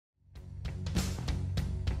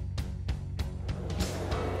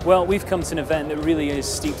Well, we've come to an event that really is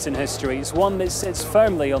steeped in history. It's one that sits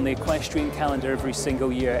firmly on the equestrian calendar every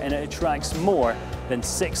single year, and it attracts more than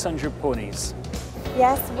 600 ponies.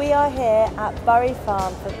 Yes, we are here at Bury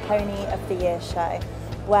Farm for the Pony of the Year show,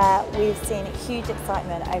 where we've seen huge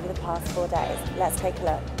excitement over the past 4 days. Let's take a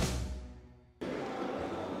look.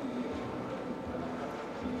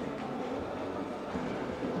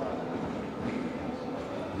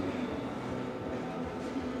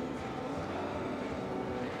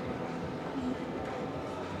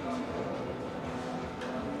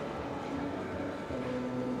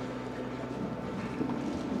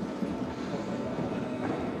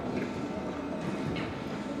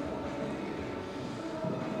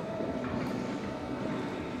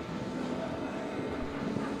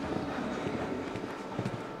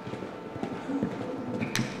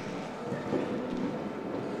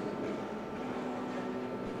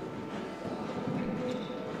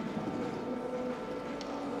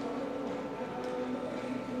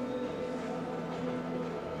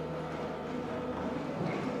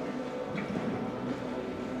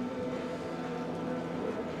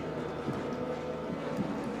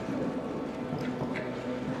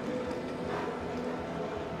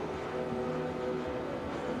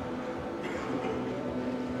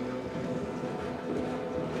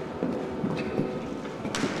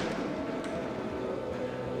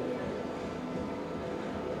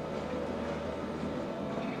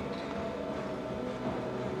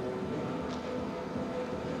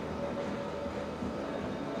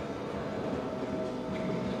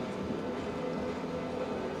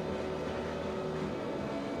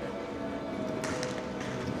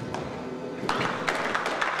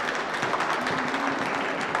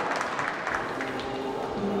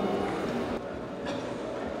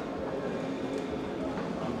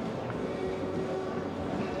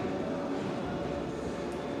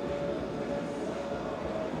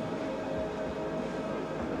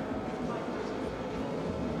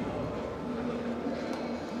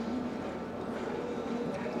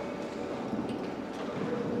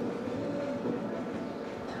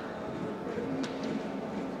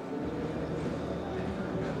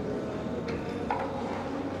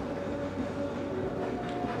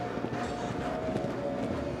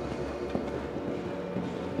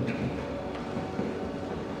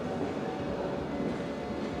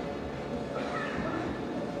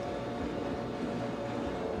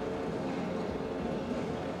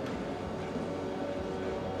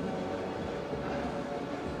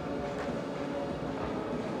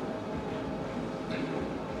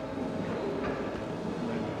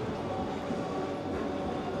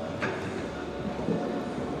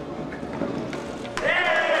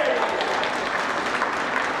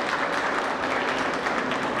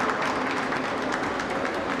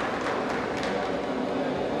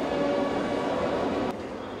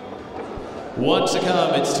 One to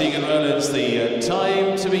come, it's Tegan Rowlands. The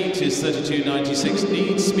time to beat is 32.96.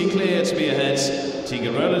 Needs to be clear to be ahead.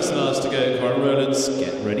 Tegan Rowlands the last to go. Cora Rowlands,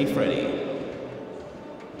 get ready, Freddie.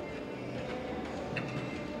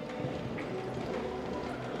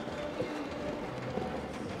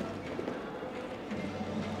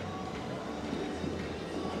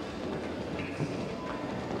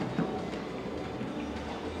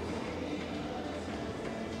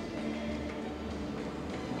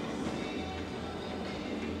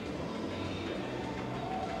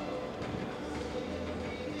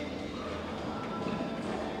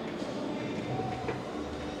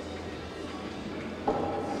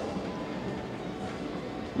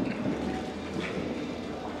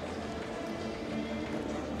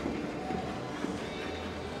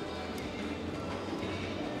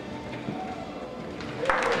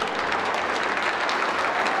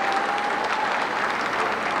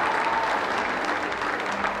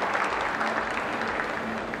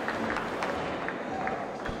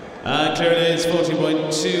 And clear it is,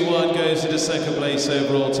 40.21 goes into second place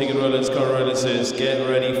overall. Tegan Rowlands, Cora Rowlands says, get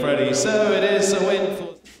ready, Freddie. So it is a win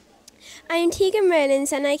for... I'm Tegan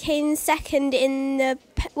Rowlands and I came second in the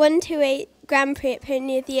 128 Grand Prix at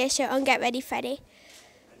Pony of the Year show on Get Ready, Freddie.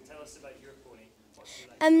 And tell us about your pony. What's he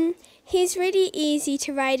like? He's really easy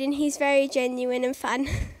to ride and he's very genuine and fun. And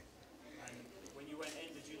when you went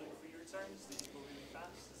in, did you look for your turns? Did you go really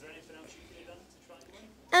fast? Is there anything else you could have done to try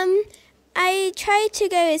and win? I tried to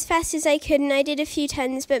go as fast as I could and I did a few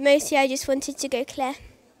turns, but mostly I just wanted to go clear. And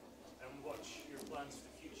what's your plans for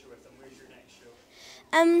the future with him? Where's your next show?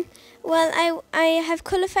 Well, I have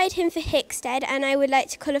qualified him for Hickstead and I would like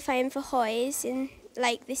to qualify him for POYS in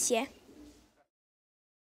this year.